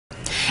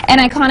An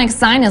iconic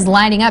sign is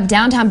lighting up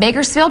downtown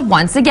Bakersfield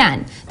once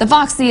again. The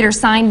Fox Theater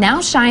sign now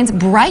shines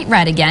bright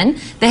red again.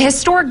 The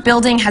historic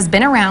building has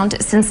been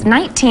around since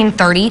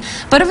 1930,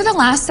 but over the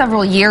last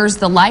several years,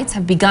 the lights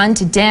have begun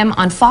to dim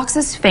on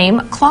Fox's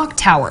famed clock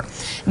tower.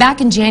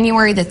 Back in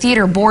January, the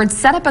theater board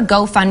set up a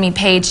GoFundMe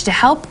page to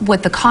help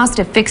with the cost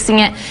of fixing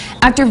it.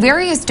 After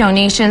various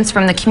donations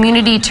from the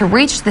community to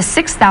reach the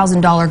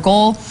 $6,000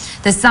 goal,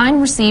 the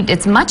sign received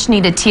its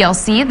much-needed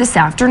TLC this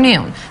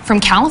afternoon from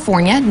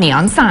California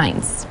Neon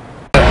Signs.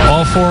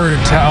 All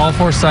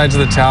four sides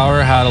of the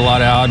tower had a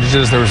lot of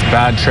outages. There was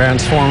bad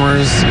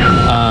transformers,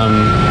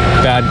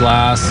 bad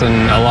glass,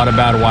 and a lot of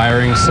bad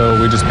wiring. So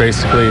we just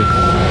basically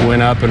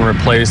went up and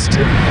replaced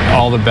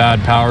all the bad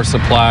power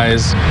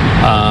supplies.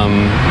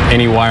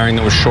 Any wiring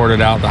that was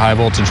shorted out, the high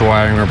voltage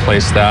wiring,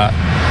 replaced that,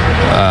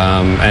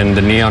 and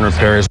the neon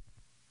repairs.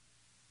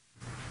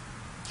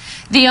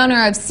 The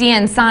owner of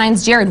CN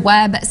Signs, Jared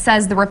Webb,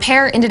 says the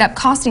repair ended up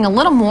costing a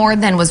little more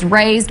than was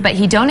raised, but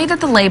he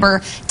donated the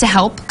labor to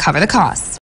help cover the costs.